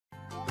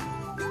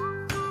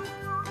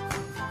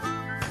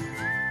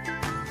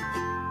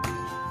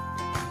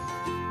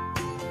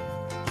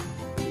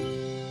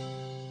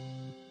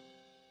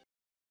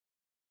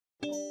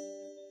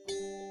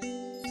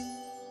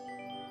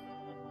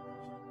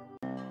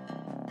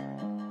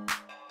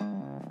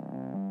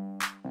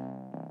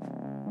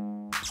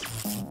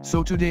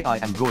So today I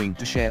am going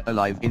to share a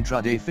live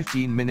intraday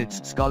 15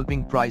 minutes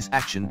scalping price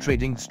action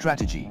trading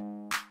strategy.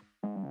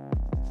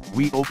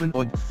 We open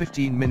on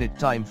 15-minute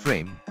time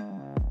frame.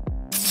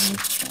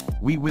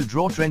 We will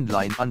draw trend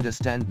line,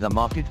 understand the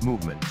market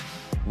movement.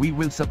 We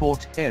will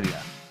support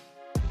area.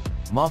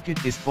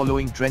 Market is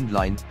following trend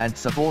line and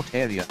support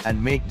area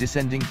and make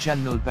descending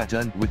channel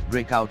pattern with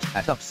breakout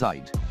at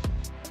upside.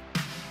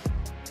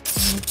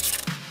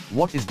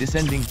 What is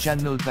descending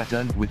channel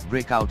pattern with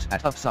breakout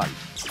at upside?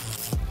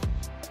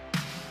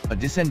 A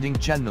descending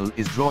channel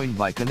is drawn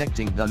by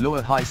connecting the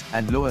lower highs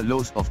and lower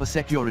lows of a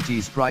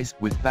security's price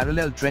with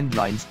parallel trend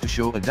lines to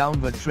show a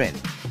downward trend.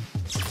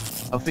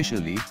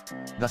 Officially,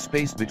 the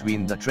space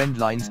between the trend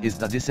lines is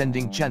the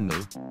descending channel,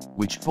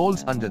 which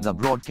falls under the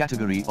broad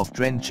category of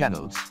trend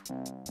channels.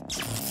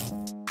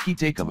 Key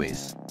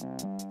takeaways.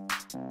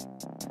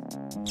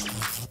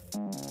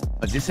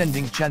 A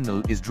descending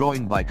channel is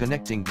drawn by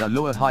connecting the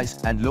lower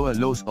highs and lower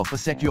lows of a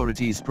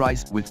security's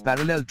price with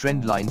parallel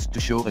trend lines to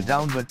show a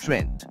downward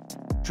trend.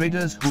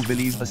 Traders who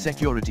believe a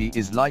security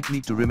is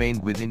likely to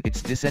remain within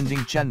its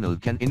descending channel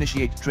can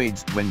initiate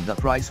trades when the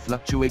price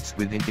fluctuates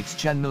within its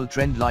channel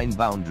trend line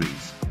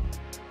boundaries.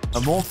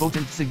 A more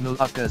potent signal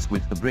occurs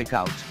with a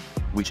breakout,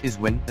 which is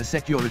when a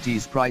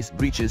security's price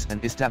breaches an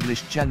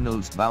established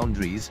channel's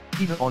boundaries,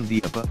 either on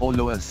the upper or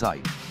lower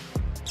side.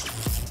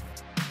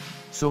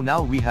 So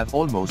now we have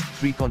almost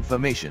 3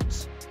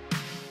 confirmations.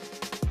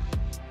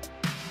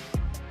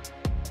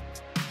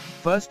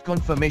 First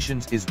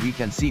confirmations is we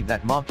can see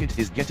that market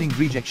is getting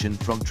rejection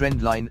from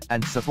trend line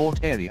and support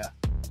area.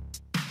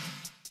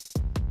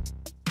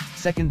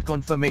 Second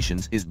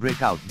confirmations is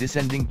breakout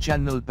descending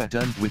channel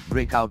pattern with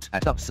breakout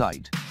at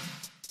upside.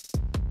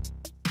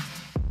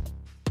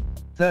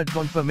 Third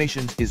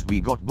confirmations is we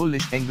got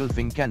bullish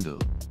engulfing candle.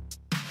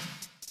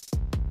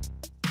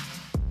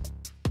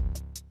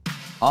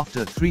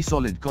 After 3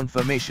 solid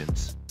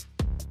confirmations,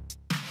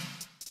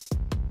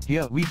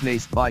 here we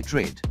place buy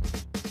trade.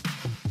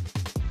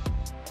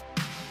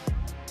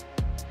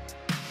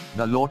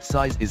 The lot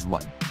size is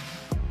 1.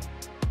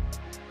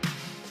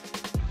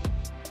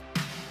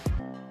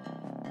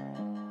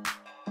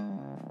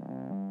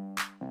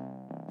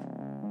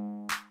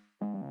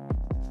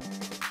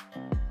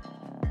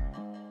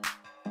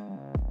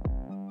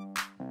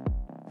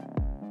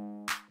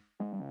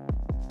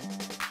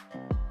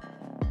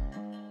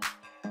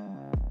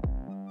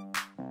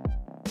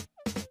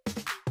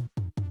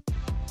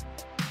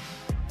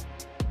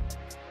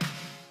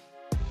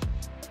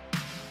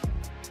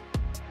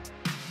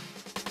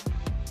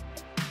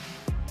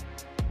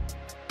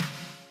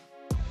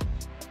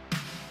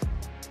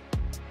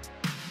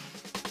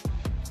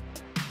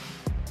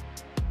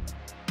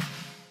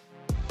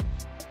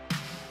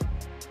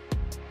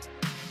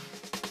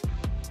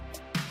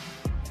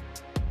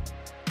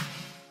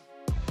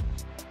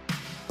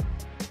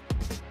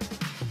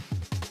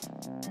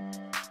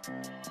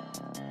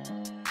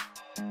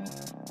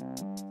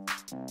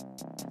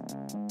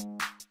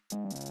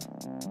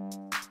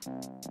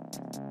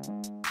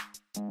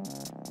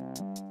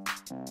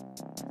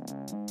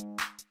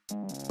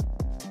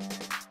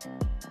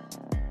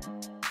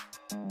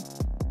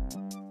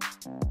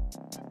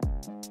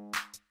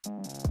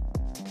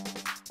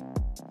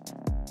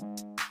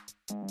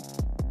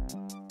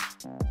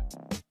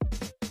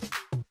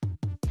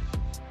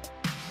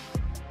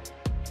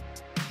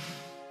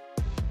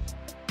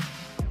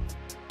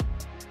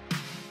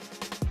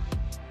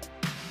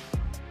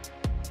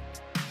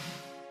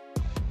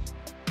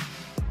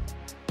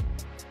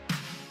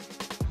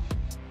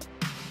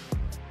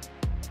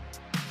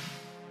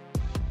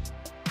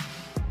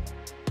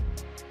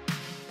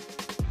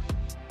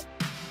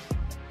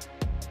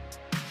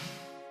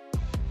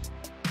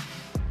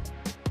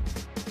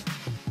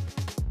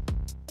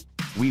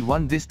 We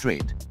won this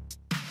trade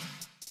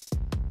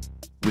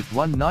with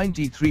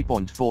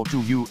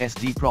 193.42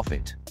 USD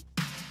profit.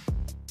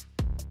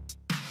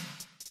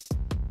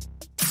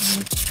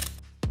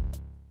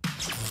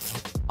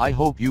 I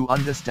hope you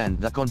understand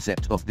the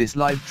concept of this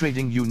live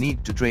trading. You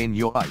need to train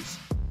your eyes.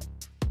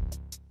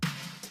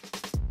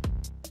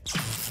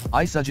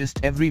 I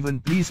suggest everyone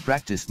please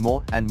practice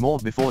more and more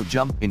before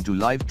jump into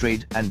live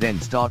trade and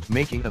then start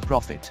making a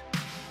profit.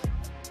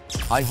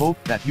 I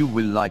hope that you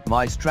will like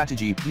my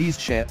strategy. Please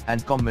share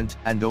and comment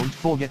and don't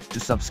forget to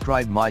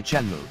subscribe my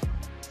channel.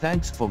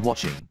 Thanks for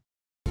watching.